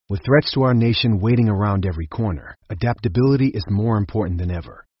With threats to our nation waiting around every corner, adaptability is more important than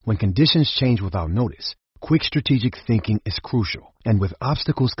ever. When conditions change without notice, quick strategic thinking is crucial. And with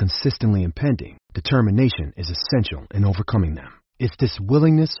obstacles consistently impending, determination is essential in overcoming them. It's this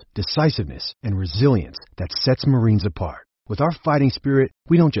willingness, decisiveness, and resilience that sets Marines apart. With our fighting spirit,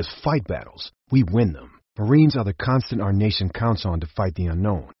 we don't just fight battles, we win them. Marines are the constant our nation counts on to fight the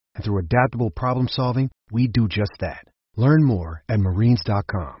unknown. And through adaptable problem solving, we do just that. Learn more at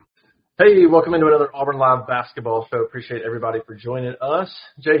marines.com. Hey, welcome into another Auburn Live basketball show. Appreciate everybody for joining us.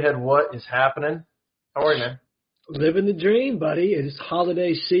 J-Head, what is happening? How are you, man? Living the dream, buddy. It's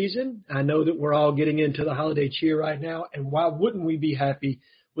holiday season. I know that we're all getting into the holiday cheer right now, and why wouldn't we be happy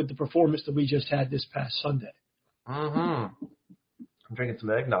with the performance that we just had this past Sunday? Mm-hmm. I'm drinking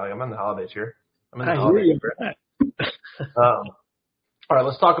some eggnog. I'm in the holiday cheer. I hear you, All right,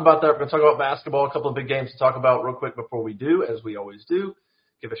 let's talk about that. We're going to talk about basketball, a couple of big games to talk about real quick before we do, as we always do.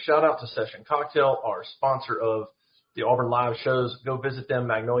 Give a shout-out to Session Cocktail, our sponsor of the Auburn Live shows. Go visit them,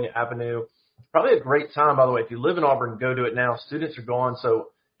 Magnolia Avenue. Probably a great time, by the way. If you live in Auburn, go do it now. Students are gone, so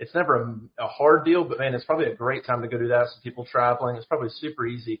it's never a hard deal, but, man, it's probably a great time to go do that. Some people traveling. It's probably super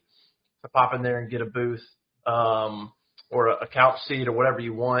easy to pop in there and get a booth or a couch seat or whatever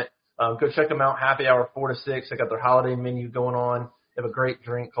you want. Go check them out, happy hour 4 to 6. They got their holiday menu going on. They have a great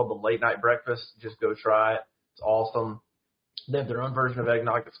drink called the Late Night Breakfast. Just go try it. It's awesome. They have their own version of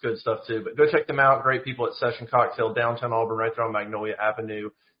eggnog. That's good stuff, too. But go check them out. Great people at Session Cocktail, downtown Auburn, right there on Magnolia Avenue.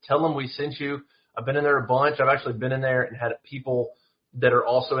 Tell them we sent you. I've been in there a bunch. I've actually been in there and had people that are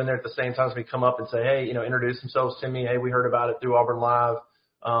also in there at the same time as me come up and say, hey, introduce themselves to me. Hey, we heard about it through Auburn Live.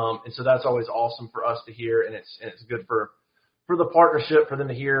 And so that's always awesome for us to hear, and it's good for the partnership, for them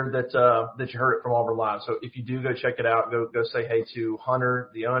to hear that you heard it from Auburn Live. So if you do go check it out, go say hey to Hunter,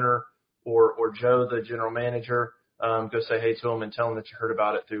 the owner, or Joe, the general manager. Go say hey to them and tell them that you heard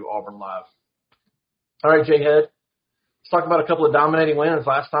about it through Auburn Live. All right, J-Head. Let's talk about a couple of dominating wins.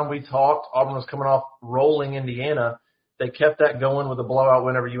 Last time we talked, Auburn was coming off rolling Indiana. They kept that going with a blowout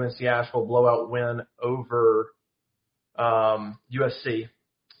win over UNC Asheville, blowout win over USC.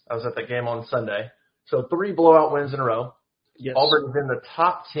 I was at that game on Sunday. So 3 blowout wins in a row. Yes. Auburn is in the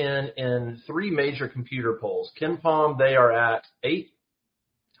top 10 in 3 major computer polls. KenPom, they are at 8.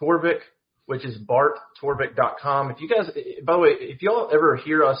 Torvik, which is barttorvik.com. If you guys, by the way, if y'all ever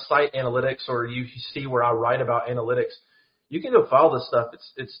hear us cite analytics or you see where I write about analytics, you can go follow this stuff.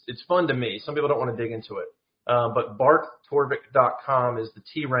 It's fun to me. Some people don't want to dig into it. But barttorvik.com is the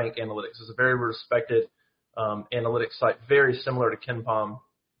T-Rank analytics. It's a very respected analytics site, very similar to KenPom.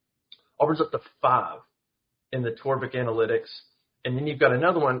 Auburn's up to 5 in the Torvik analytics. And then you've got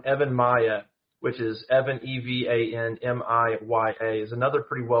another one, Evan Maya, which is Evan, EVANMIYA, is another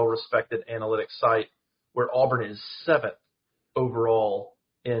pretty well-respected analytics site where Auburn is 7th overall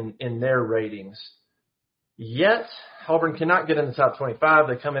in their ratings. Yet, Auburn cannot get in the top 25.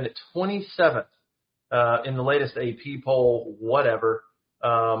 They come in at 27th in the latest AP poll, whatever.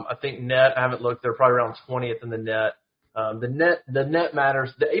 I think net, I haven't looked, they're probably around 20th in the net. The net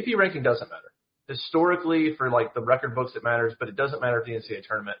matters. The AP ranking doesn't matter. Historically, for like the record books, it matters, but it doesn't matter if the NCAA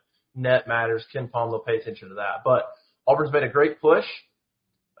tournament. Net matters. KenPom, they'll pay attention to that. But Auburn's made a great push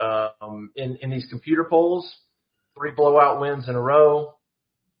in these computer polls. 3 blowout wins in a row.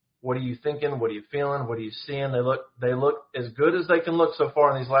 What are you thinking? What are you feeling? What are you seeing? They look as good as they can look so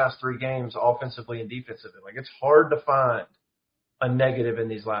far in these last 3 games, offensively and defensively. Like, it's hard to find a negative in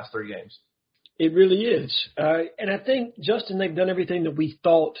these last 3 games. It really is. And I think, Justin, they've done everything that we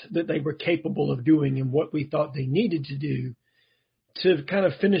thought that they were capable of doing and what we thought they needed to do to kind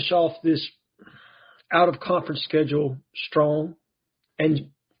of finish off this out-of-conference schedule strong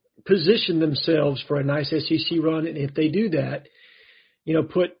and position themselves for a nice SEC run. And if they do that,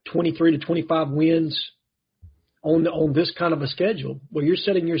 put 23 to 25 wins on this kind of a schedule, well, you're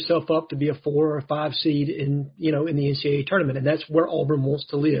setting yourself up to be a 4 or 5 seed in the NCAA tournament. And that's where Auburn wants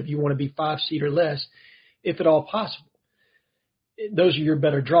to live. You want to be 5 seed or less, if at all possible. Those are your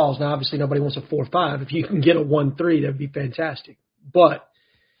better draws. Now, obviously, nobody wants a 4-5. If you can get a 1-3, that would be fantastic. But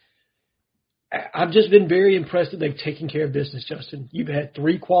I've just been very impressed that they've taken care of business, Justin. You've had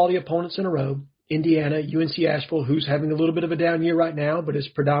 3 quality opponents in a row. Indiana, UNC Asheville, who's having a little bit of a down year right now, but has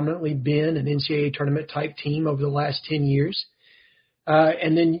predominantly been an NCAA tournament-type team over the last 10 years.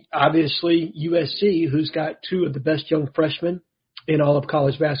 And then, obviously, USC, who's got 2 of the best young freshmen in all of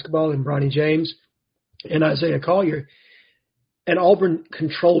college basketball, in Bronny James and Isaiah Collier. And Auburn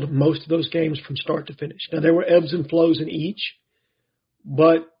controlled most of those games from start to finish. Now, there were ebbs and flows in each,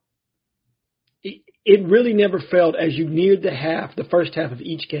 but it really never felt, as you neared the first half of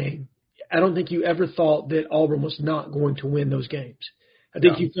each game, I don't think you ever thought that Auburn was not going to win those games. I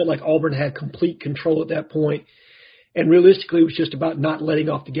think you felt like Auburn had complete control at that point. And realistically, it was just about not letting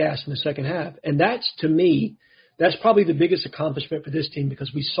off the gas in the second half. And that's, to me, that's probably the biggest accomplishment for this team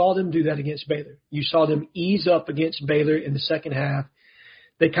because we saw them do that against Baylor. You saw them ease up against Baylor in the second half.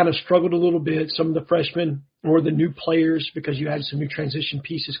 They kind of struggled a little bit. Some of the freshmen or the new players, because you had some new transition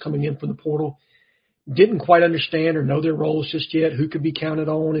pieces coming in from the portal, didn't quite understand or know their roles just yet, who could be counted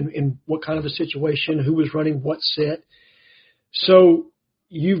on in what kind of a situation, who was running what set. So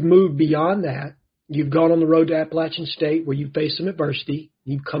you've moved beyond that. You've gone on the road to Appalachian State where you faced some adversity.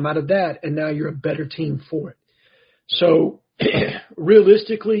 You've come out of that, and now you're a better team for it. So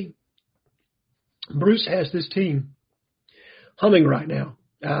realistically, Bruce has this team humming right now,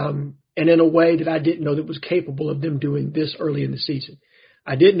 and in a way that I didn't know that was capable of them doing this early in the season.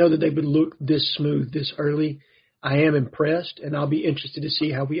 I didn't know that they would look this smooth this early. I am impressed, and I'll be interested to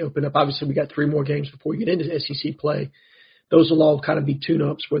see how we open up. Obviously, we got 3 more games before we get into SEC play. Those will all kind of be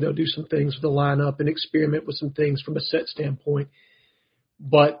tune-ups where they'll do some things with the lineup and experiment with some things from a set standpoint.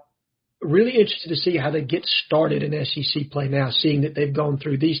 But really interested to see how they get started in SEC play now, seeing that they've gone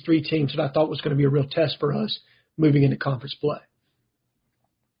through these 3 teams that I thought was going to be a real test for us moving into conference play.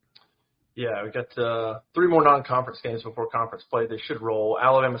 Yeah, we got 3 more non-conference games before conference play. They should roll.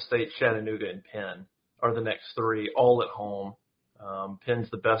 Alabama State, Chattanooga, and Penn are the next 3, all at home. Penn's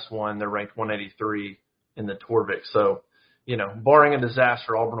the best one. They're ranked 183 in the Torvik. So, barring a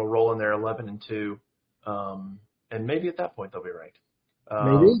disaster, Auburn will roll in there 11-2, and maybe at that point they'll be ranked.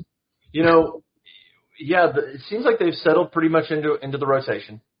 Maybe. It seems like they've settled pretty much into the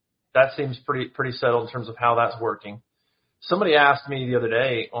rotation. That seems pretty settled in terms of how that's working. Somebody asked me the other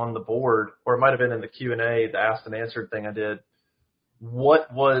day on the board, or it might have been in the Q&A, the asked and answered thing I did,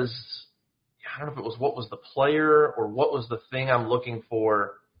 what was the player or what was the thing I'm looking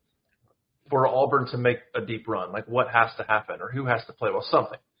for Auburn to make a deep run? Like what has to happen or who has to play? Well,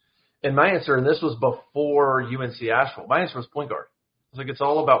 something. And my answer, and this was before UNC Asheville, my answer was point guard. I was like, it's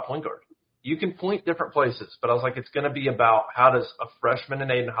all about point guard. You can point different places, but I was like, it's going to be about how does a freshman in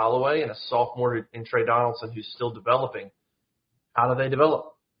Aiden Holloway and a sophomore in Trey Donaldson who's still developing, how do they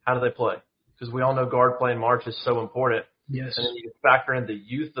develop? How do they play? Because we all know guard play in March is so important. Yes. And then you factor in the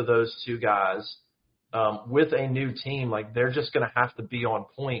youth of those 2 guys with a new team. Like they're just going to have to be on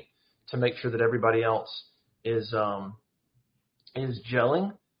point to make sure that everybody else is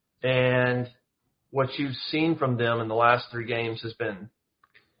gelling. And what you've seen from them in the last 3 games has been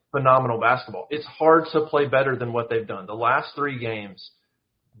phenomenal basketball. It's hard to play better than what they've done. The last 3 games,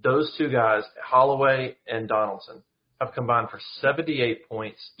 those 2 guys, Holloway and Donaldson, have combined for 78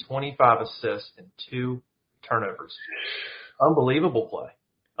 points, 25 assists, and 2 turnovers. Unbelievable play.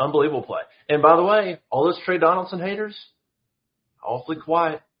 And by the way, all those Trey Donaldson haters, awfully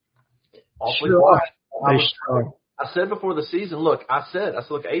quiet. Quiet. I said before the season, look,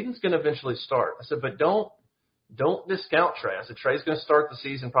 Aiden's going to eventually start. I said, but don't discount Trey. I said, Trey's going to start the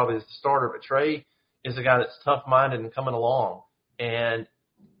season probably as the starter, but Trey is a guy that's tough-minded and coming along. And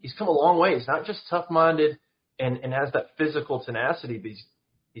he's come a long way. He's not just tough-minded and has that physical tenacity, but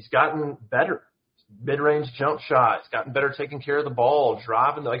he's gotten better. Mid-range jump shot. He's gotten better taking care of the ball,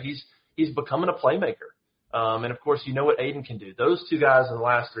 driving. Like he's becoming a playmaker. And, of course, you know what Aiden can do. Those 2 guys in the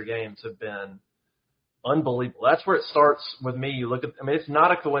last 3 games have been unbelievable. That's where it starts with me. You look at – it's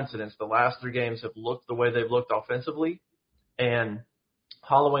not a coincidence. The last 3 games have looked the way they've looked offensively. And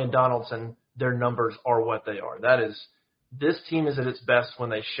Holloway and Donaldson, their numbers are what they are. This team is at its best when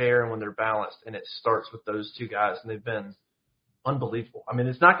they share and when they're balanced, and it starts with those 2 guys, and they've been unbelievable.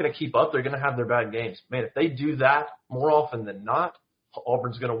 It's not going to keep up. They're going to have their bad games. Man, if they do that more often than not,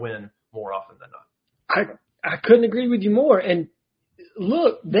 Auburn's going to win more often than not. I couldn't agree with you more. And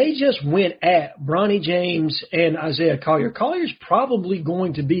look, they just went at Bronny James and Isaiah Collier. Collier's probably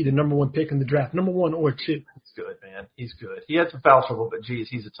going to be the number 1 pick in the draft, number 1 or 2. He's good, man. He's good. He had some foul trouble, but geez,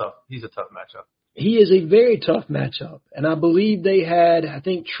 he's a tough matchup. He is a very tough matchup. And I believe I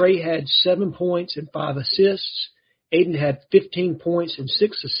think Trey had 7 points and 5 assists. Aiden had 15 points and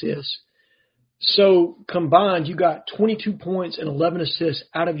 6 assists. So combined, you got 22 points and 11 assists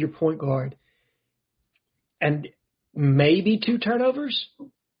out of your point guard. And maybe 2 turnovers?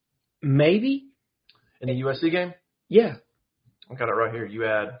 Maybe. In the USC game? Yeah. I got it right here. You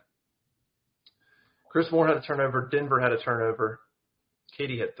had Chris Moore had a turnover. Denver had a turnover.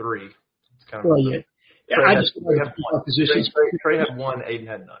 Katie had 3. It's kind of Trey had 1. Aiden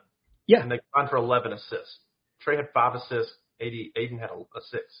had none. Yeah. And they combined for 11 assists. Trey had 5 assists. Aiden had a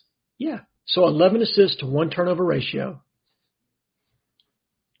 6. Yeah. So 11 assists to 1 turnover ratio.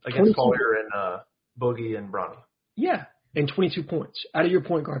 Against Collier and Boogie and Bronny. Yeah. And 22 points out of your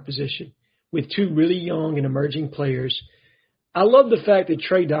point guard position with 2 really young and emerging players. I love the fact that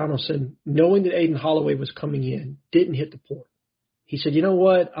Trey Donaldson, knowing that Aiden Holloway was coming in, didn't hit the port. He said, you know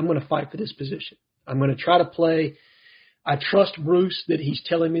what? I'm going to fight for this position. I'm going to try to play. I trust Bruce that he's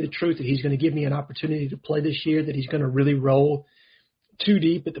telling me the truth, that he's going to give me an opportunity to play this year, that he's going to really roll too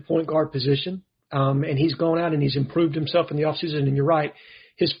deep at the point guard position. And he's gone out and he's improved himself in the offseason. And you're right,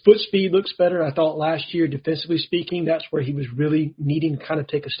 his foot speed looks better. I thought last year, defensively speaking, that's where he was really needing to kind of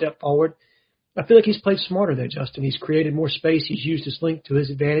take a step forward. I feel like he's played smarter there, Justin. He's created more space. He's used his length to his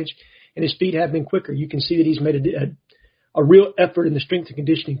advantage, and his feet have been quicker. You can see that he's made a real effort in the strength and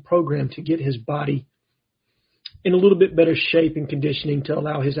conditioning program to get his body in a little bit better shape and conditioning to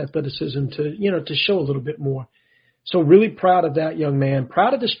allow his athleticism to show a little bit more. So really proud of that young man.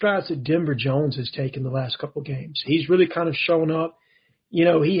 Proud of the strides that Denver Jones has taken the last couple of games. He's really kind of shown up.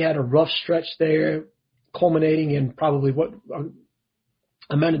 He had a rough stretch there, culminating in probably what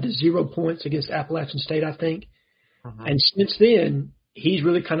amounted to 0 points against Appalachian State, I think. Uh-huh. And since then, he's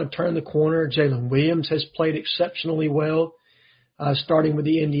really kind of turned the corner. Jalen Williams has played exceptionally well, starting with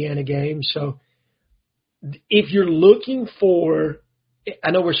the Indiana game. So if you're looking for –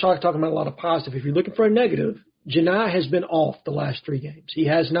 I know we're talking about a lot of positive. If you're looking for a negative, Janai has been off the last 3 games. He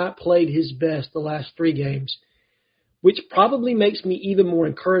has not played his best the last 3 games, which probably makes me even more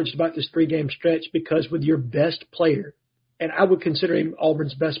encouraged about this 3-game stretch, because with your best player – and I would consider him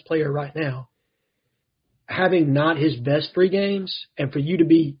Auburn's best player right now, having not his best 3 games, and for you to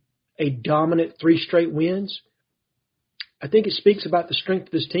be a dominant 3 straight wins, I think it speaks about the strength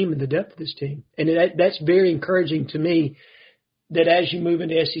of this team and the depth of this team. And that's very encouraging to me, that as you move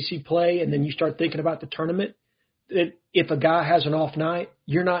into SEC play and then you start thinking about the tournament, that if a guy has an off night,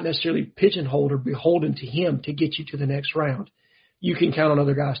 you're not necessarily pigeonholed or beholden to him to get you to the next round. You can count on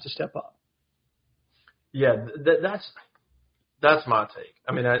other guys to step up. Yeah, that's my take.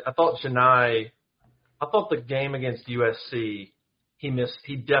 I mean, I thought the game against USC,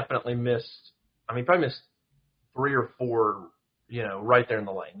 he definitely missed. I mean, probably missed 3 or 4, right there in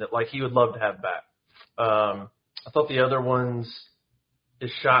the lane that he would love to have back. I thought the other ones,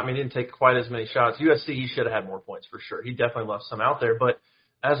 his shot, I mean, he didn't take quite as many shots. USC, he should have had more points for sure. He definitely left some out there. But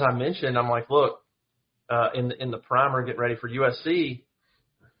as I mentioned, I'm like, look, in the primer, getting ready for USC,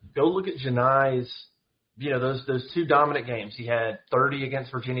 go look at Janai's, those 2 dominant games. He had 30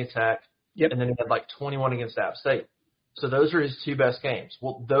 against Virginia Tech, yep, and then he had 21 against App State. So those are his 2 best games.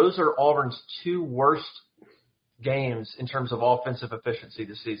 Well, those are Auburn's 2 worst games in terms of offensive efficiency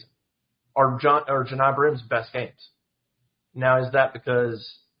this season, are Janai Brim's best games. Now, is that because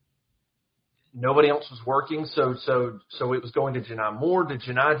nobody else was working, so it was going to Janai more? Did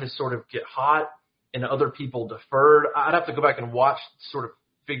Janai just sort of get hot and other people deferred? I'd have to go back and watch, sort of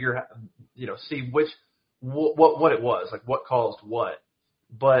figure, see what it was, what caused what.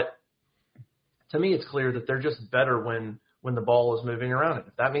 But to me, it's clear that they're just better when the ball is moving around. And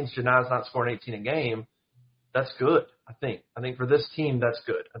if that means Janai's not scoring 18 a game, that's good, I think. I think for this team, that's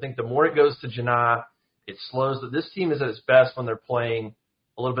good. I think the more it goes to Janai, it slows. This team is at its best when they're playing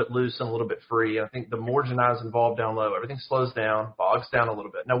a little bit loose and a little bit free. And I think the more Janai's involved down low, everything slows down, bogs down a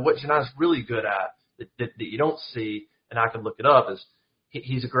little bit. Now, what Janai's really good at that you don't see, and I can look it up, is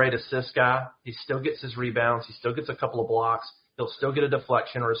he's a great assist guy. He still gets his rebounds. He still gets a couple of blocks. He'll still get a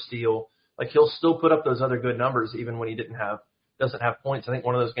deflection or a steal. He'll still put up those other good numbers even when he doesn't have points. I think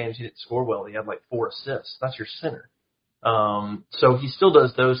one of those games he didn't score well. He had 4 assists. That's your center. So he still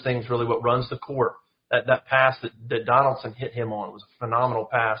does those things really. What runs the court, that pass that Donaldson hit him on was a phenomenal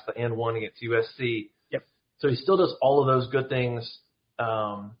pass, the end one against USC. Yep. So he still does all of those good things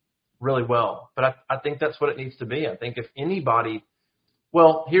really well. But I think that's what it needs to be. I think if anybody –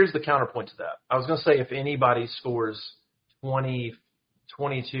 well, here's the counterpoint to that. I was going to say if anybody scores 20,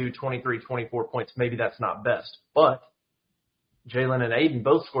 22, 23, 24 points, maybe that's not best. But Jalen and Aiden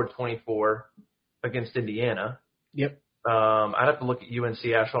both scored 24 against Indiana. Yep. I'd have to look at UNC.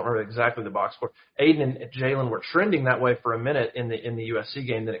 I don't remember exactly the box score. Aiden and Jalen were trending that way for a minute in the USC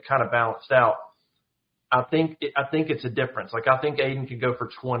game. Then it kind of balanced out. I think it's a difference. I think Aiden could go for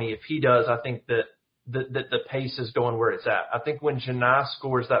 20. If he does, I think that the pace is going where it's at. I think when Janai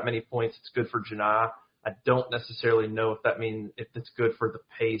scores that many points, it's good for Janai. I don't necessarily know if it's good for the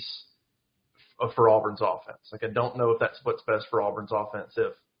pace for Auburn's offense. I don't know if that's what's best for Auburn's offense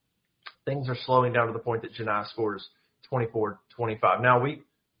if things are slowing down to the point that Janai scores 24, 25. Now, we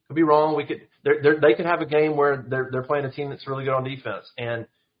could be wrong. They could have a game where they're playing a team that's really good on defense, and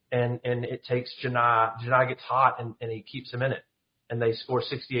it takes Janai gets hot and he keeps him in it, and they score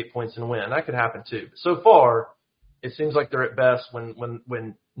 68 points and win. That could happen too. But so far, it seems like they're at best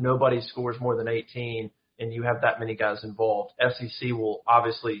when nobody scores more than 18 and you have that many guys involved. SEC will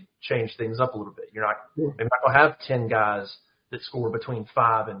obviously change things up a little bit. You're not going to have 10 guys that score between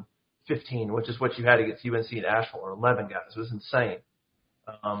 5 and 15, which is what you had against UNC and Asheville, or 11 guys. It was insane.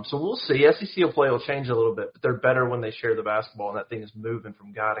 So we'll see. SEC play will change a little bit, but they're better when they share the basketball, and that thing is moving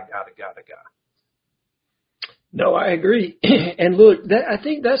from guy to guy to guy to guy. No, I agree. And look, I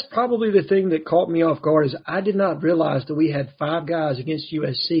think that's probably the thing that caught me off guard is I did not realize that we had 5 guys against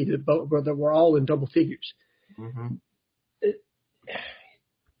USC that were all in double figures. Mm-hmm.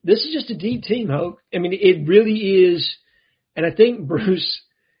 This is just a deep team, Hope. I mean, it really is. And I think Bruce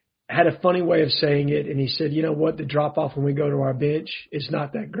had a funny way of saying it, and he said, you know what, the drop-off when we go to our bench is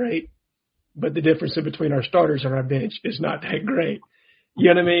not that great, but the difference between our starters and our bench is not that great.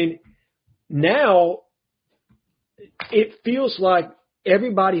 You know what I mean? Now, it feels like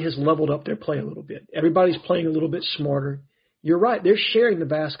everybody has leveled up their play a little bit. Everybody's playing a little bit smarter. You're right. They're sharing the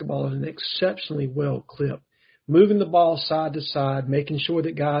basketball at an exceptionally well clip, moving the ball side to side, making sure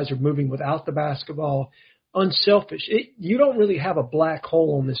that guys are moving without the basketball, unselfish. You don't really have a black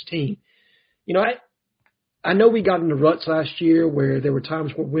hole on this team. You know, I know we got into ruts last year where there were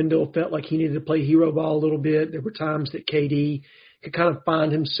times where Wendell felt like he needed to play hero ball a little bit. There were times that KD could kind of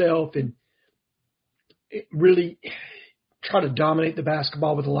find himself and really try to dominate the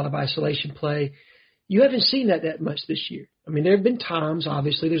basketball with a lot of isolation play. You haven't seen that much this year. I mean, there have been times,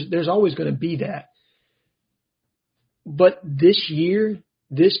 obviously, there's always going to be that. But this year,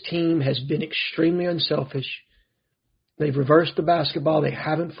 this team has been extremely unselfish. They've reversed the basketball. They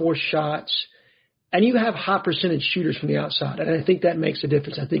haven't forced shots. And you have high percentage shooters from the outside. And I think that makes a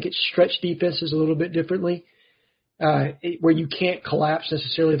difference. I think it stretched defenses a little bit differently, where you can't collapse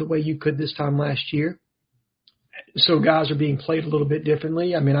necessarily the way you could this time last year. So guys are being played a little bit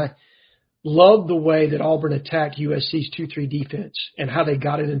differently. I mean, I love the way that Auburn attacked USC's 2-3 defense and how they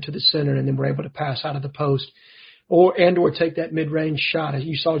got it into the center and then were able to pass out of the post or take that mid-range shot. As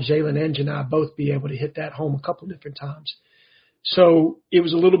you saw Jalen and Janai both be able to hit that home a couple of different times. So it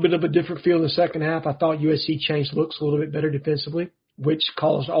was a little bit of a different feel in the second half. I thought USC changed looks a little bit better defensively, which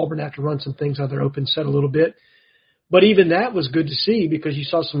caused Auburn to have to run some things out of their open set a little bit. But even that was good to see because you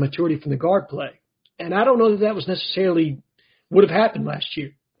saw some maturity from the guard play. And I don't know that was necessarily would have happened last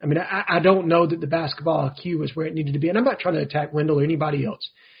year. I mean, I don't know that the basketball IQ was where it needed to be. And I'm not trying to attack Wendell or anybody else.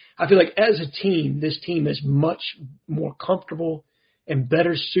 I feel like as a team, this team is much more comfortable and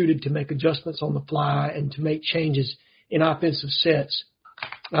better suited to make adjustments on the fly and to make changes in offensive sets.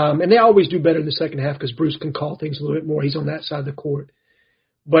 And they always do better in the second half because Bruce can call things a little bit more. He's on that side of the court.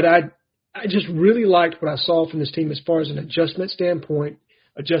 But I just really liked what I saw from this team as far as an adjustment standpoint,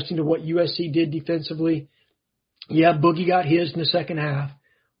 adjusting to what USC did defensively. Yeah, Boogie got his in the second half,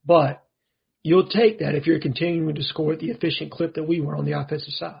 but you'll take that if you're continuing to score at the efficient clip that we were on the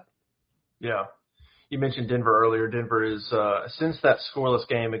offensive side. Yeah. You mentioned Denver earlier. Denver is, since that scoreless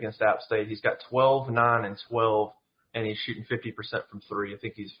game against App State, he's got 12, 9, and 12, and he's shooting 50% from three. I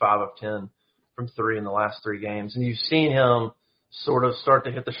think he's 5 of 10 from three in the last 3 games. And you've seen him sort of start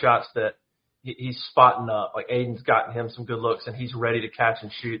to hit the shots that he's spotting up. Like Aiden's gotten him some good looks, and he's ready to catch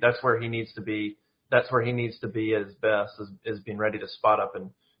and shoot. That's where he needs to be. That's where he needs to be at his best, is being ready to spot up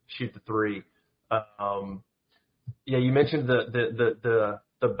and shoot the three. Yeah, you mentioned the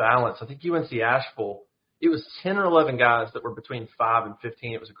balance. I think UNC Asheville, it was 10 or 11 guys that were between 5 and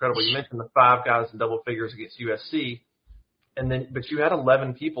 15. It was incredible. You mentioned the 5 guys in double figures against USC, but you had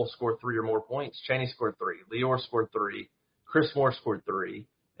 11 people score 3 or more points. Chaney scored 3. Lior scored 3. Chris Moore scored 3.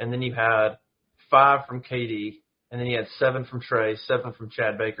 And then you had 5 from KD, and then you had 7 from Trey, 7 from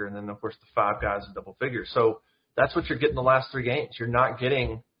Chad Baker, and then, of course, the 5 guys in double figures. So that's what you're getting the last 3 games. You're not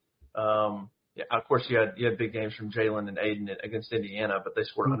getting of course, you had big games from Jalen and Aiden against Indiana, but they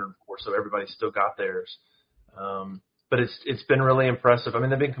scored 104, so everybody still got theirs. But it's been really impressive. I mean,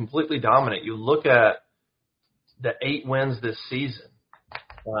 they've been completely dominant. You look at the 8 wins this season,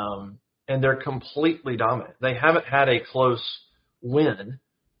 and they're completely dominant. They haven't had a close win.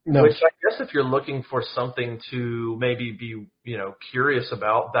 No. Which I guess if you're looking for something to maybe be, curious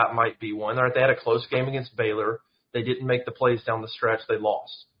about, that might be one. They had a close game against Baylor. They didn't make the plays down the stretch. They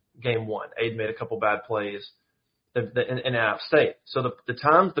lost game 1. Aiden made a couple bad plays in App State. So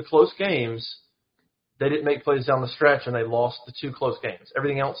the close games, they didn't make plays down the stretch, and they lost the 2 close games.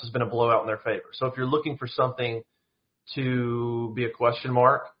 Everything else has been a blowout in their favor. So if you're looking for something to be a question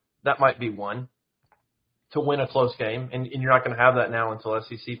mark, that might be one. To win a close game, and you're not going to have that now until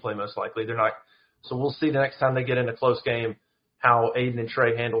SEC play most likely. They're not. So we'll see the next time they get in a close game how Aiden and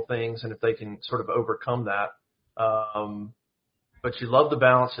Trey handle things and if they can sort of overcome that. But you love the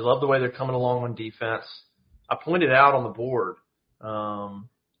balance. You love the way they're coming along on defense. I pointed out on the board on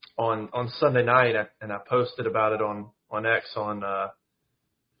Sunday night, and I posted about it on X on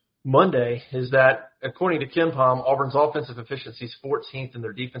Monday is that, according to KenPom, Auburn's offensive efficiency is 14th and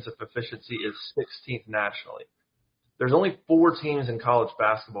their defensive efficiency is 16th nationally. There's only 4 teams in college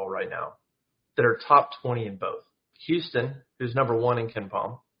basketball right now that are top 20 in both. Houston, who's number 1 in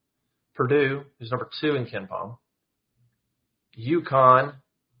KenPom. Purdue, who's number 2 in KenPom. UConn,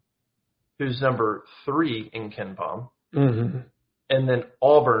 who's number 3 in KenPom. Mm-hmm. And then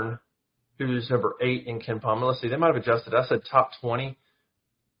Auburn, who's number 8 in KenPom. Let's see, they might have adjusted. I said top 20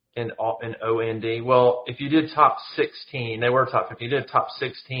 in OND. Well, if you did top 16, they were top 15. If you did top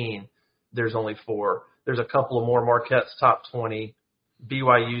 16, there's only 4. There's a couple of more. Marquette's top 20.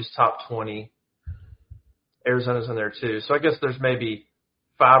 BYU's top 20. Arizona's in there too. So I guess there's maybe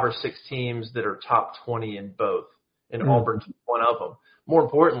 5 or 6 teams that are top 20 in both, and Auburn's one of them. More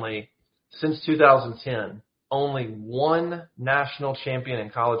importantly, since 2010, only one national champion in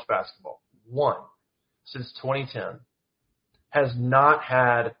college basketball, one, since 2010, has not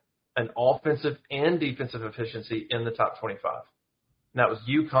had an offensive and defensive efficiency in the top 25. And that was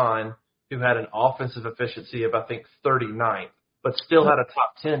UConn, who had an offensive efficiency of, I think, 39th, but still had a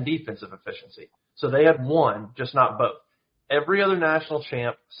top 10 defensive efficiency. So they had one, just not both. Every other national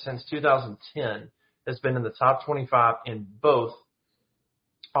champ since 2010 has been in the top 25 in both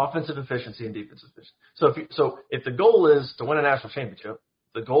offensive efficiency and defensive efficiency. So if the goal is to win a national championship,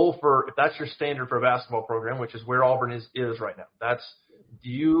 the goal for, if that's your standard for a basketball program, which is where Auburn is right now, that's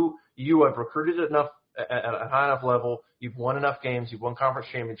you have recruited enough at a high enough level, you've won enough games, you've won conference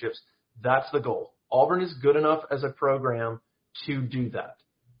championships. That's the goal. Auburn is good enough as a program to do that.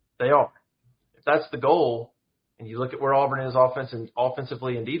 They are. If that's the goal, and you look at where Auburn is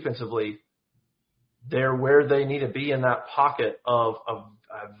offensively and defensively, they're where they need to be in that pocket of a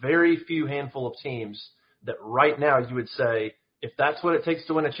very few handful of teams that right now you would say, if that's what it takes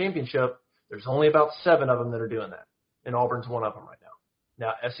to win a championship, there's only about 7 of them that are doing that. And Auburn's one of them right now.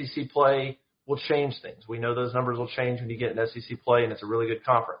 Now, SEC play will change things. We know those numbers will change when you get an SEC play, and it's a really good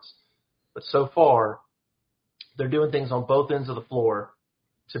conference. But so far, they're doing things on both ends of the floor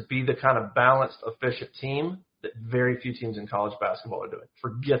to be the kind of balanced, efficient team that very few teams in college basketball are doing.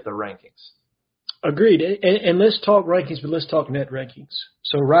 Forget the rankings. Agreed. And let's talk rankings, but let's talk net rankings.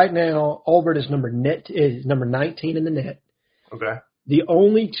 So right now, Auburn is number 19 in the net. Okay. The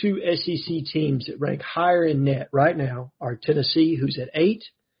only 2 SEC teams that rank higher in net right now are Tennessee, who's at 8.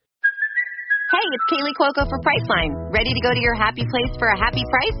 Hey, it's Kaylee Cuoco for Priceline. Ready to go to your happy place for a happy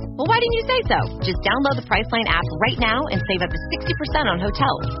price? Well, why didn't you say so? Just download the Priceline app right now and save up to 60% on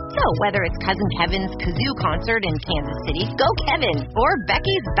hotels. So whether it's Cousin Kevin's Kazoo Concert in Kansas City, go Kevin, or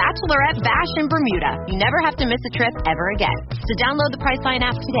Becky's Bachelorette Bash in Bermuda, you never have to miss a trip ever again. So download the Priceline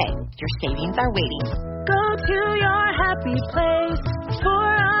app today. Your savings are waiting. Go to your happy place for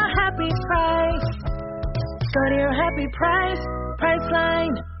a happy price. Go to your happy price,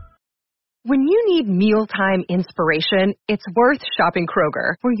 Priceline. When you need mealtime inspiration, it's worth shopping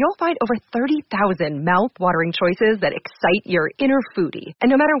Kroger, where you'll find over 30,000 mouth-watering choices that excite your inner foodie. And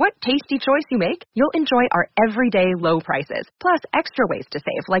no matter what tasty choice you make, you'll enjoy our everyday low prices, plus extra ways to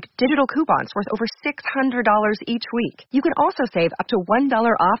save, like digital coupons worth over $600 each week. You can also save up to $1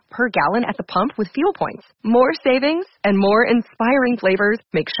 off per gallon at the pump with fuel points. More savings and more inspiring flavors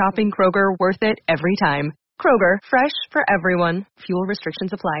make shopping Kroger worth it every time. Kroger, fresh for everyone. Fuel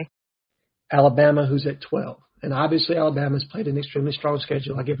restrictions apply. Alabama, who's at 12. And obviously Alabama's played an extremely strong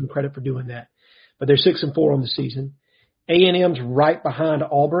schedule. I give them credit for doing that. But they're 6-4 on the season. A&M's right behind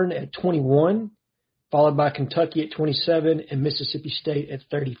Auburn at 21, followed by Kentucky at 27 and Mississippi State at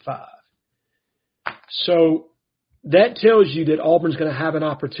 35. So that tells you that Auburn's going to have an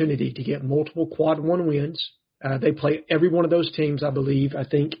opportunity to get multiple quad 1 wins. They play every one of those teams, I believe. I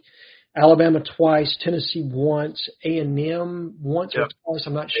think Alabama twice, Tennessee once, A&M once or twice,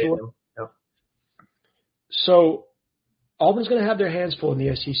 I'm not sure. So Auburn's going to have their hands full in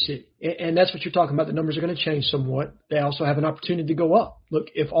the SEC, and that's what you're talking about. The numbers are going to change somewhat. They also have an opportunity to go up. Look,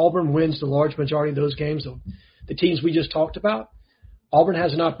 if Auburn wins the large majority of those games, the teams we just talked about, Auburn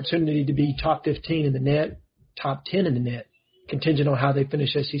has an opportunity to be top 15 in the net, top 10 in the net, contingent on how they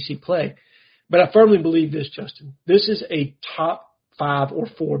finish SEC play. But I firmly believe this, Justin. This is a top 5 or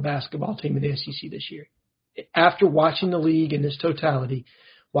 4 basketball team in the SEC this year. After watching the league in its totality,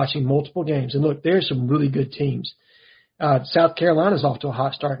 watching multiple games. And look, there's some really good teams. South Carolina's off to a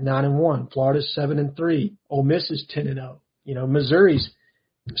hot start, 9-1. Florida's 7-3. Ole Miss is 10-0. You know, Missouri's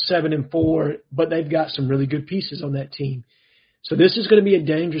 7-4, but they've got some really good pieces on that team. So this is going to be a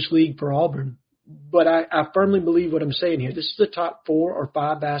dangerous league for Auburn. But I firmly believe what I'm saying here. This is the top 4 or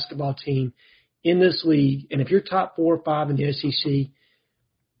 5 basketball team in this league. And if you're top 4 or 5 in the SEC,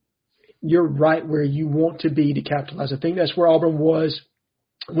 you're right where you want to be to capitalize. I think that's where Auburn was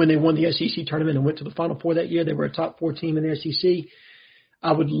when they won the SEC tournament and went to the Final Four that year. They were a top 4 team in the SEC.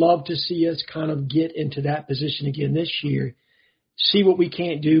 I would love to see us kind of get into that position again this year, see what we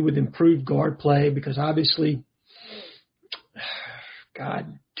can't do with improved guard play, because obviously,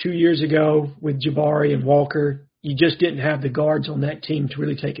 God, 2 years ago with Jabari and Walker, you just didn't have the guards on that team to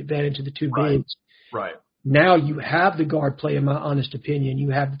really take advantage of the two bigs. Right. Now you have the guard play, in my honest opinion. You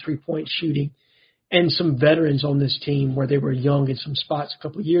have the three-point shooting and some veterans on this team where they were young in some spots a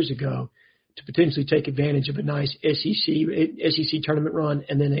couple of years ago to potentially take advantage of a nice SEC tournament run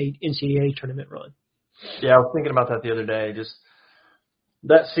and then a NCAA tournament run. Yeah, I was thinking about that the other day. Just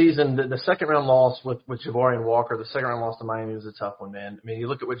that season, the second-round loss with Jabari and Walker, the second-round loss to Miami was a tough one, man. I mean, you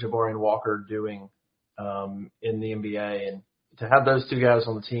look at what Jabari and Walker are doing in the NBA, and to have those two guys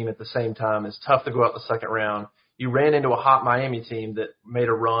on the team at the same time is tough to go out the second round. You ran into a hot Miami team that made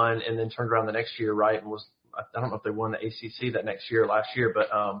a run and then turned around the next year, right, and was – I don't know if they won the ACC that next year, last year, but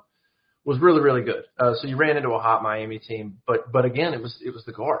was really, really good. So you ran into a hot Miami team. But again, it was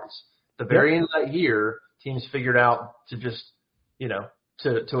the guards. At the very end of that year, teams figured out to just, you know,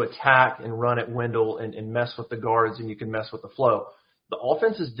 to attack and run at Wendell and mess with the guards, and you can mess with the flow. The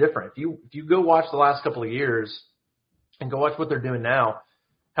offense is different. If you go watch the last couple of years and go watch what they're doing now,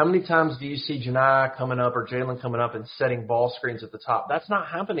 how many times do you see Janai coming up or Jalen coming up and setting ball screens at the top? That's not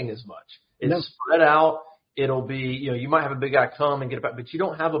happening as much. It's spread out. It'll be, you know, you might have a big guy come and get it back, but you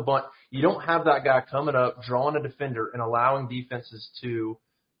don't have you don't have that guy coming up, drawing a defender and allowing defenses to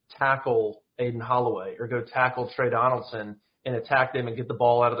tackle Aiden Holloway or go tackle Trey Donaldson and attack them and get the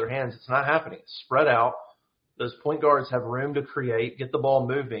ball out of their hands. It's not happening. It's spread out. Those point guards have room to create, get the ball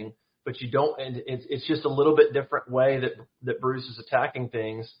moving, but you don't. And it's just a little bit different way that Bruce is attacking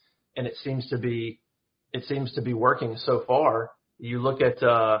things, and it seems to be working so far. You look at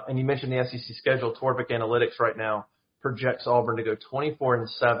and you mentioned the SEC schedule. Torvik Analytics right now projects Auburn to go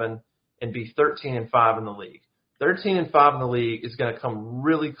 24-7 and be 13-5 in the league. 13-5 in the league is going to come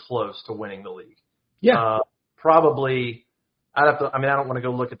really close to winning the league. Yeah, probably. I don't want to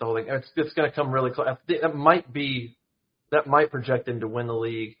go look at the whole thing. It's going to come really close. That might project them to win the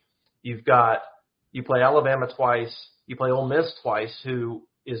league. You play Alabama twice. You play Ole Miss twice, who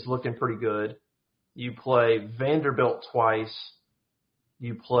is looking pretty good. You play Vanderbilt twice.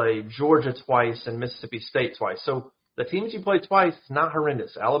 You play Georgia twice and Mississippi State twice. So the teams you play twice, it's not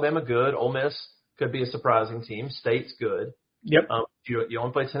horrendous. Alabama good. Ole Miss could be a surprising team. State's good. Yep. You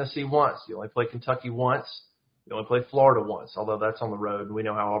only play Tennessee once. You only play Kentucky once. You only play Florida once, although that's on the road, and we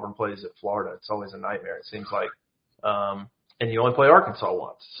know how Auburn plays at Florida. It's always a nightmare, it seems like. And you only play Arkansas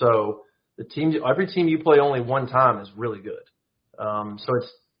once. So every team you play only one time is really good. So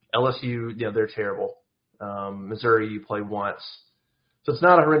it's LSU, you know, they're terrible. Missouri, you play once. So it's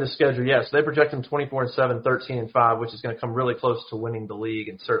not a horrendous schedule. Yes, they project them 24-7, 13-5, which is going to come really close to winning the league,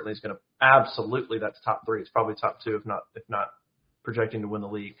 and certainly is going to absolutely, that's top 3. It's probably top 2, if not projecting to win the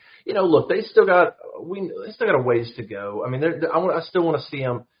league. You know, look, they still got a ways to go. I mean, I still want to see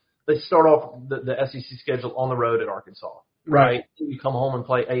them. They start off the SEC schedule on the road at Arkansas, right? You come home and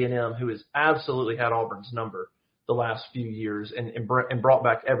play A&M, who has absolutely had Auburn's number the last few years and brought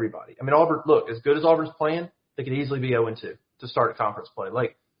back everybody. I mean, Auburn, look, as good as Auburn's playing, they could easily be 0-2 to start a conference play.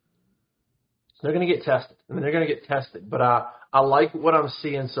 Like, they're going to get tested. I mean, they're going to get tested. But I like what I'm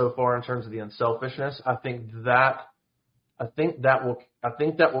seeing so far in terms of the unselfishness. I think that will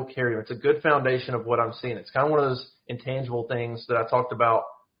carry them. It's a good foundation of what I'm seeing. It's kind of one of those intangible things that I talked about,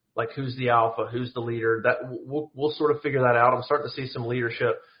 like who's the alpha, who's the leader. That we'll sort of figure that out. I'm starting to see some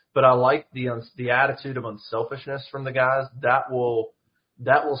leadership, but I like the attitude of unselfishness from the guys. That will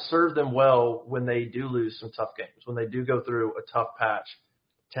serve them well when they do lose some tough games, when they do go through a tough patch.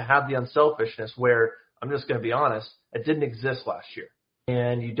 To have the unselfishness, where I'm just going to be honest, it didn't exist last year.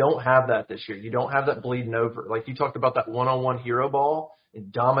 And you don't have that this year. You don't have that bleeding over. Like you talked about that one-on-one hero ball and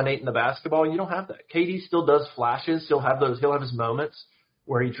dominating the basketball. You don't have that. KD still does flashes. He'll have his moments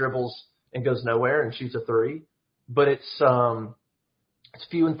where he dribbles and goes nowhere and shoots a three. But it's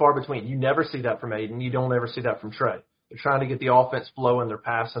few and far between. You never see that from Aiden. You don't ever see that from Trey. They're trying to get the offense flowing. They're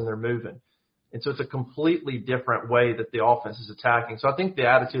passing. They're moving. And so it's a completely different way that the offense is attacking. So I think the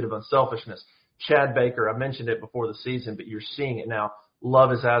attitude of unselfishness, Chad Baker, I mentioned it before the season, but you're seeing it now.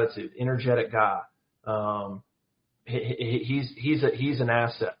 Love his attitude, energetic guy. He's an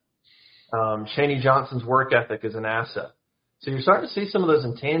asset. Chaney Johnson's work ethic is an asset. So you're starting to see some of those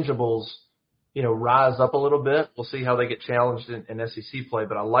intangibles, you know, rise up a little bit. We'll see how they get challenged in SEC play,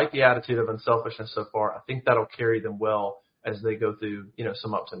 but I like the attitude of unselfishness so far. I think that'll carry them well as they go through, you know,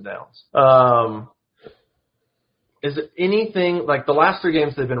 some ups and downs. Is it anything like the last 3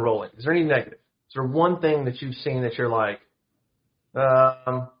 games they've been rolling? Is there any negative? Is there one thing that you've seen that you're like,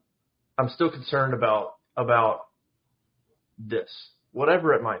 I'm still concerned about this,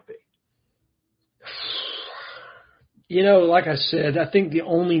 whatever it might be. Like I said, I think the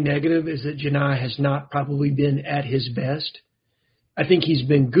only negative is that Janai has not probably been at his best. I think he's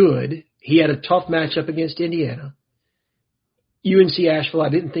been good. He had a tough matchup against Indiana. UNC Asheville, I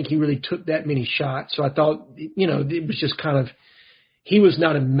didn't think he really took that many shots. So I thought, it was just kind of, he was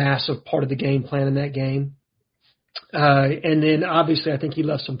not a massive part of the game plan in that game. And then obviously I think he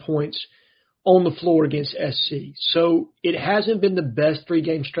left some points on the floor against SC. So it hasn't been the best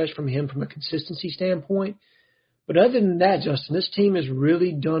 3-game stretch from him from a consistency standpoint. But other than that, Justin, this team has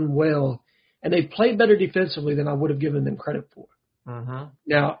really done well, and they've played better defensively than I would have given them credit for. Mm-hmm.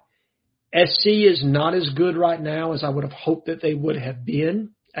 Now, SC is not as good right now as I would have hoped that they would have been.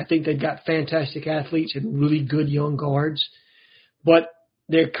 I think they've got fantastic athletes and really good young guards, but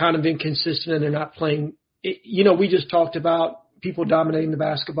they're kind of inconsistent and they're not playing. We just talked about people dominating the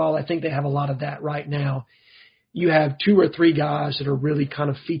basketball. I think they have a lot of that right now. You have 2 or 3 guys that are really kind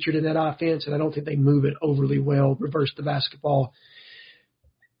of featured in that offense, and I don't think they move it overly well, reverse the basketball.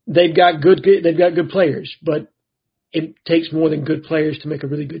 They've got good players, but it takes more than good players to make a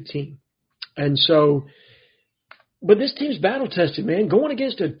really good team. And so, but this team's battle-tested, man. Going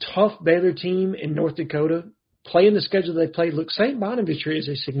against a tough Baylor team in North Dakota, playing the schedule they played. Look, St. Bonaventure is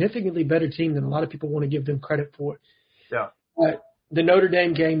a significantly better team than a lot of people want to give them credit for. Yeah. The Notre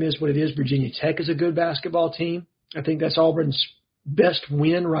Dame game is what it is. Virginia Tech is a good basketball team. I think that's Auburn's best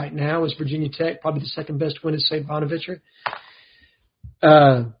win right now is Virginia Tech. Probably the second best win is St. Bonaventure.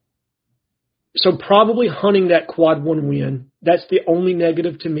 So probably hunting that quad 1 win. That's the only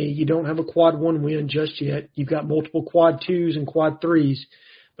negative to me. You don't have a quad 1 win just yet. You've got multiple quad 2s and quad 3s,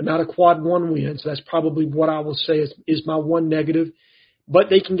 but not a quad 1 win. So that's probably what I will say is my one negative. But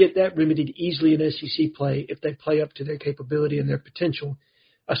they can get that remedied easily in SEC play if they play up to their capability and their potential,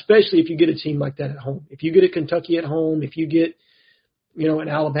 especially if you get a team like that at home. If you get a Kentucky at home, if you get, an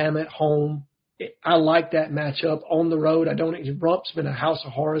Alabama at home, I like that matchup on the road. Rump's been a house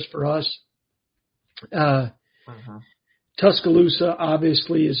of horrors for us. Tuscaloosa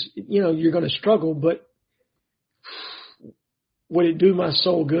obviously is, you're going to struggle, but would it do my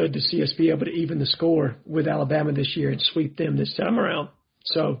soul good to see us be able to even the score with Alabama this year and sweep them this time around?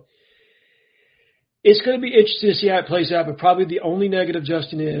 So it's going to be interesting to see how it plays out, but probably the only negative,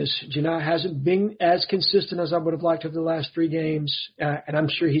 Justin, is Janai hasn't been as consistent as I would have liked over the last 3 games, and I'm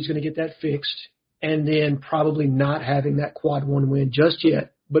sure he's going to get that fixed, and then probably not having that quad 1 win just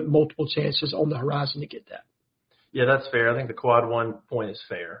yet, but multiple chances on the horizon to get that. Yeah, that's fair. I think the quad 1 point is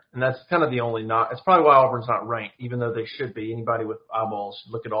fair. And that's kind of the only it's probably why Auburn's not ranked, even though they should be. Anybody with eyeballs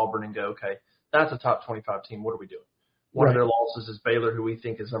should look at Auburn and go, okay, that's a top 25 team. What are we doing? One of their losses is Baylor, who we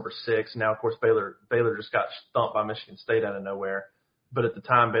think is number 6. Now, of course, Baylor just got thumped by Michigan State out of nowhere. But at the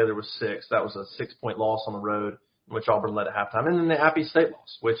time, Baylor was 6. That was a 6-point loss on the road, which Auburn led at halftime. And then the Appy State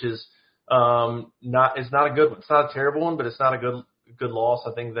loss, which is not a good one. It's not a terrible one, but it's not a good loss.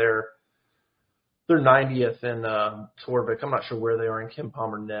 I think they're 90th in Torvik. I'm not sure where they are in Ken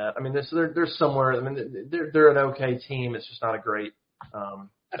Palmer net. I mean, they're somewhere. I mean, they're an okay team. It's just not a great. I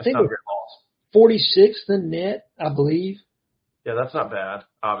think not a great loss. 46th in net, I believe. Yeah, that's not bad,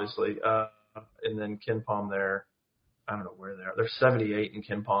 obviously. And then Ken Palm there. I don't know where they are. They're 78 in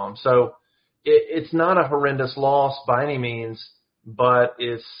Ken Palm. So it's not a horrendous loss by any means, but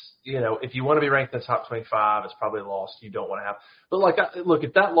it's, if you want to be ranked in the top 25, it's probably a loss you don't want to have. But look,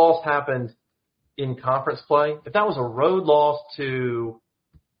 if that loss happened in conference play, if that was a road loss to,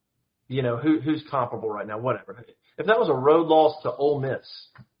 who's comparable right now, whatever. If that was a road loss to Ole Miss.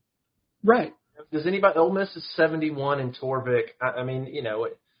 Right. Does anybody, Ole Miss is 71 in Torvik. I mean,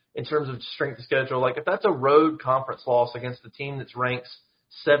 in terms of strength of schedule, if that's a road conference loss against a team that's ranked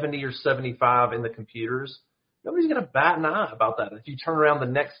 70 or 75 in the computers, nobody's going to bat an eye about that. If you turn around the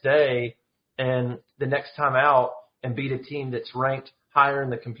next day and the next time out and beat a team that's ranked higher in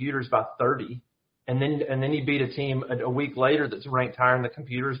the computers by 30, and then you beat a team a week later that's ranked higher in the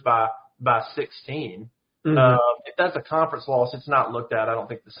computers by 16. Mm-hmm. If that's a conference loss, it's not looked at, I don't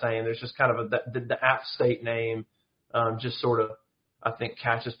think, the same. There's just kind of the App State name just sort of, I think,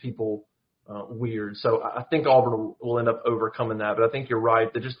 catches people weird. So I think Auburn will end up overcoming that. But I think you're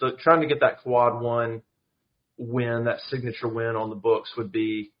right. They're just trying to get that quad 1 win, that signature win on the books would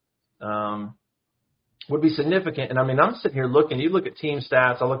be significant. And, I mean, I'm sitting here looking. You look at team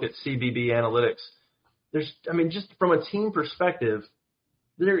stats. I look at CBB analytics. Just from a team perspective,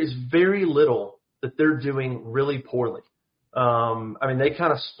 there is very little that they're doing really poorly. They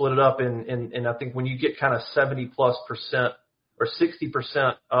kind of split it up in I think when you get kind of 70+% or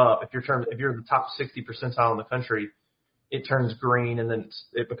 60% up, if you're the top 60 percentile in the country, it turns green, and then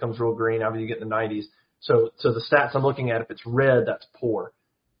it becomes real green after you get in the 90s. So the stats I'm looking at, if it's red, that's poor.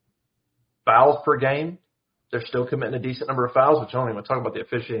 Fouls per game, they're still committing a decent number of fouls, which I don't even talk about the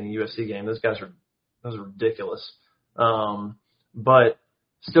officiating in the USC game. Those are ridiculous. But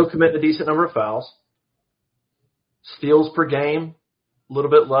still committing a decent number of fouls. Steals per game, a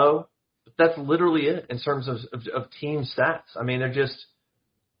little bit low. But that's literally it in terms of team stats. I mean,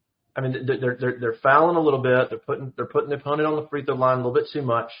 they're fouling a little bit. They're putting the opponent on the free throw line a little bit too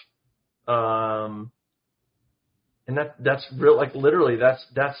much. And that's real, like literally that's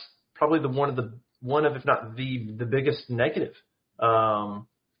probably one of if not the biggest negative.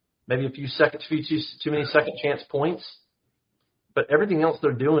 Maybe a few too many second chance points, but everything else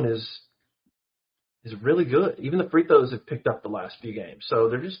they're doing is really good. Even the free throws have picked up the last few games. So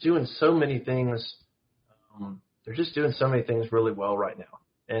they're just doing so many things. They're just doing so many things really well right now.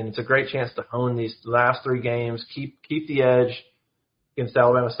 And it's a great chance to hone these last 3 games, keep the edge against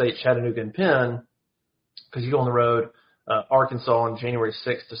Alabama State, Chattanooga, and Penn, because you go on the road, Arkansas on January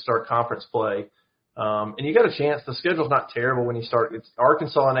 6th to start conference play. And you got a chance. The schedule's not terrible when you start. It's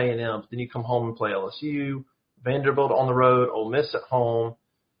Arkansas and A&M. Then you come home and play LSU, Vanderbilt on the road, Ole Miss at home.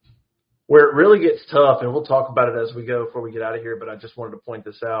 Where it really gets tough, and we'll talk about it as we go before we get out of here, but I just wanted to point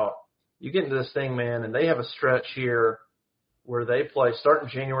this out. You get into this thing, man, and they have a stretch here where they play, starting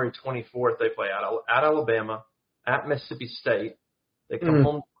January 24th, they play at Alabama, at Mississippi State. They come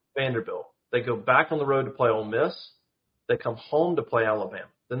home to Vanderbilt. They go back on the road to play Ole Miss. They come home to play Alabama.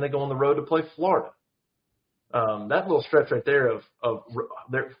 Then they go on the road to play Florida. That little stretch right there of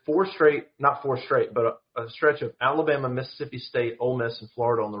they're not four straight, but a stretch of Alabama, Mississippi State, Ole Miss, and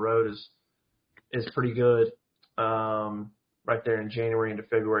Florida on the road is pretty good right there in January into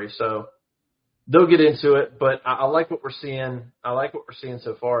February. So they'll get into it, but I like what we're seeing. I like what we're seeing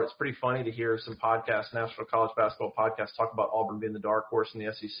so far. It's pretty funny to hear some podcasts, National College Basketball podcasts, talk about Auburn being the dark horse in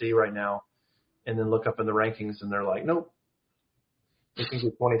the SEC right now, and then look up in the rankings and they're like, nope, they can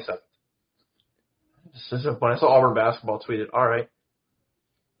get 27th. This is so funny. I saw Auburn basketball tweeted, all right.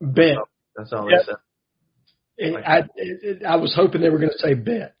 Bet. That's all they said. I was hoping they were going to say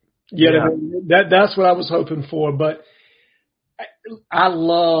bet. You know what I mean? That's what I was hoping for. But I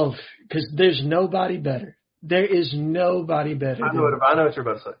love, because there's nobody better. There is nobody better. I know what you're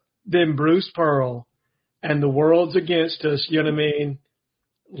about to say. Than Bruce Pearl, and the world's against us. You know what I mean?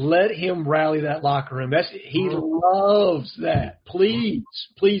 Let him rally that locker room. He loves that.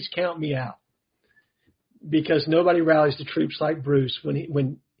 Please count me out. Because nobody rallies the troops like Bruce.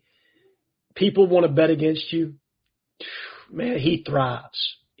 When people want to bet against you, man, he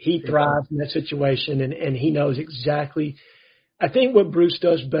thrives. He thrives in that situation, and he knows exactly. I think what Bruce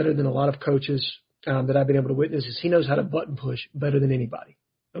does better than a lot of coaches that I've been able to witness is he knows how to button push better than anybody.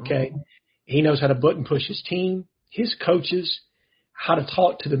 Okay, he knows how to button push his team, his coaches, how to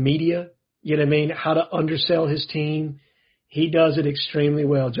talk to the media. You know what I mean? How to undersell his team. He does it extremely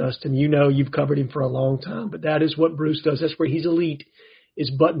well, Justin. You know, you've covered him for a long time, but that is what Bruce does. That's where he's elite, is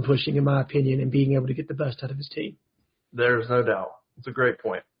button pushing, in my opinion, and being able to get the best out of his team. There's no doubt. It's a great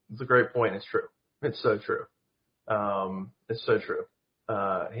point. It's true. It's so true. It's so true.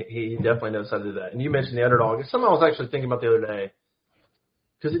 He definitely knows how to do that. And you mentioned the underdog. It's something I was actually thinking about the other day,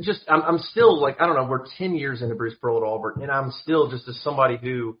 because I'm still like, I don't know, we're 10 years into Bruce Pearl at Auburn, and I'm still just as somebody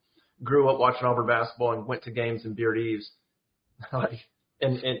who grew up watching Auburn basketball and went to games in Beard Eves,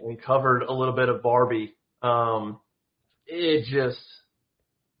 and covered a little bit of Barbie. It's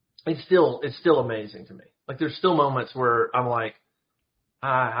still amazing to me. Like, there's still moments where I'm like,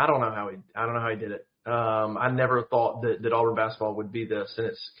 I don't know how he did it. I never thought that Auburn basketball would be this, and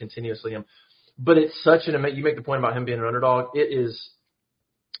it's continuously him. But it's such you make the point about him being an underdog. It is,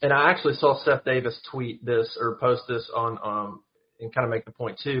 and I actually saw Seth Davis tweet this or post this on and kind of make the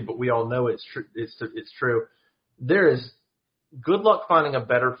point too. But we all know it's true. It's true. There is good luck finding a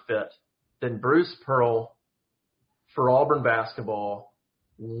better fit than Bruce Pearl for Auburn basketball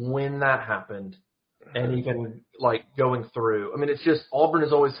when that happened, and even like going through. I mean, it's just Auburn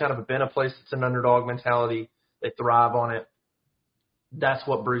has always kind of been a place that's an underdog mentality. They thrive on it. That's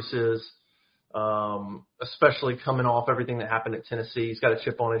what Bruce is, especially coming off everything that happened at Tennessee. He's got a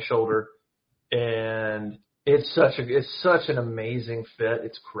chip on his shoulder, and it's such an amazing fit.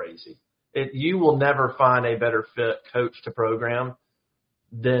 It's crazy. You will never find a better fit coach to program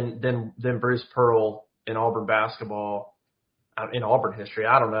than Bruce Pearl in Auburn basketball, in Auburn history.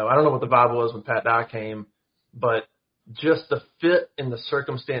 I don't know what the vibe was when Pat Dye came, but just the fit and the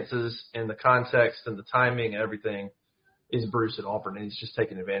circumstances and the context and the timing and everything is Bruce at Auburn, and he's just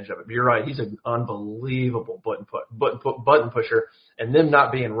taking advantage of it. But you're right, he's an unbelievable button pusher, and them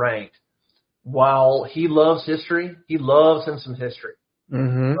not being ranked while he loves history, he loves him some history.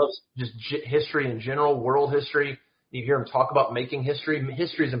 Mm-hmm. He loves just history in general, world history. You hear him talk about making history.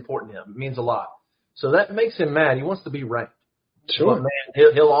 History is important to him. It means a lot. So that makes him mad. He wants to be ranked. Sure. But,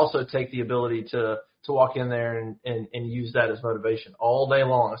 man, he'll also take the ability to walk in there and use that as motivation all day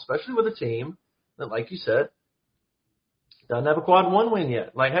long, especially with a team that, like you said, doesn't have a quad one win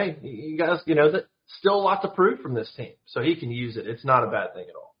yet. Like, hey, you guys, that still a lot to prove from this team. So he can use it. It's not a bad thing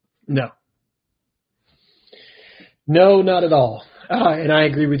at all. No, not at all. And I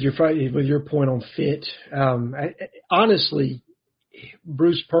agree with your point on fit. Honestly,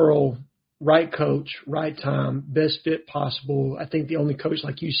 Bruce Pearl, right coach, right time, best fit possible. I think the only coach,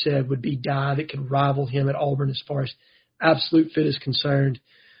 like you said, would be Dye that can rival him at Auburn as far as absolute fit is concerned.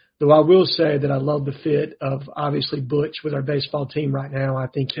 Though I will say that I love the fit of obviously Butch with our baseball team right now. I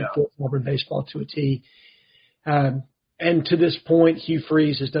think he fits Auburn baseball to a T. And to this point, Hugh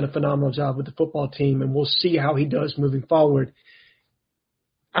Freeze has done a phenomenal job with the football team, and we'll see how he does moving forward.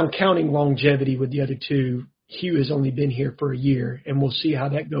 I'm counting longevity with the other two. Hugh has only been here for a year, and we'll see how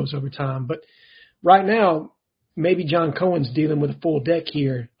that goes over time. But right now, maybe John Cohen's dealing with a full deck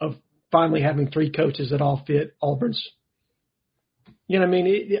here of finally having three coaches that all fit Auburn's,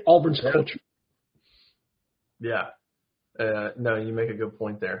 Auburn's culture. Yeah. No, you make a good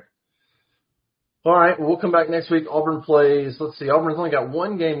point there. All right, we'll come back next week. Auburn plays, Auburn's only got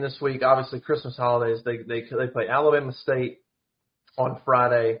one game this week. Obviously, Christmas holidays. They play Alabama State on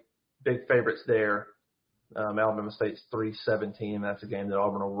Friday. Big favorites there. Alabama State's 3-17. That's a game that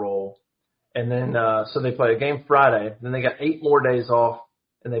Auburn will roll. And then, so they play a game Friday. Then they got 8 more days off,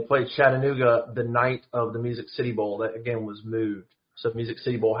 and they play Chattanooga the night of the Music City Bowl. That game was moved. So Music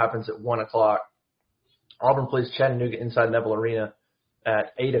City Bowl happens at 1 o'clock. Auburn plays Chattanooga inside Neville Arena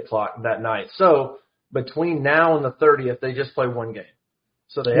at 8 o'clock that night. So between now and the 30th, they just play one game.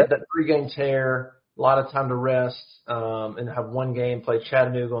 So they have that 3-game tear, a lot of time to rest, and have one game, play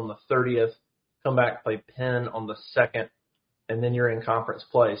Chattanooga on the 30th, come back, play Penn on the 2nd, and then you're in conference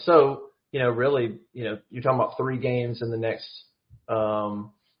play. So, really, you're talking about 3 games in the next,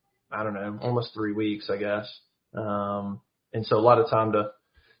 almost 3 weeks, I guess. And so a lot of time to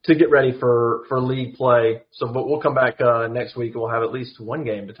get ready for league play. But we'll come back next week and we'll have at least one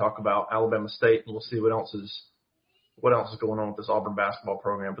game to talk about Alabama State, and we'll see what else is going on with this Auburn basketball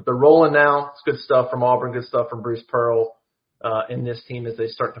program. But they're rolling now. It's good stuff from Auburn, good stuff from Bruce Pearl and this team as they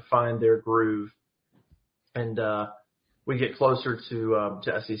start to find their groove. And we get closer to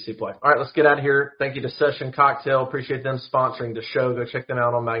SEC play. All right, let's get out of here. Thank you to Session Cocktail. Appreciate them sponsoring the show. Go check them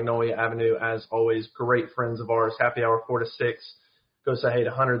out on Magnolia Avenue. As always, great friends of ours. Happy hour 4 to 6. Go say hey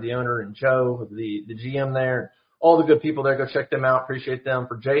to Hunter, the owner, and Joe, the GM there. All the good people there. Go check them out. Appreciate them.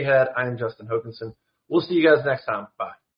 For J-Head, I am Justin Hokanson. We'll see you guys next time. Bye.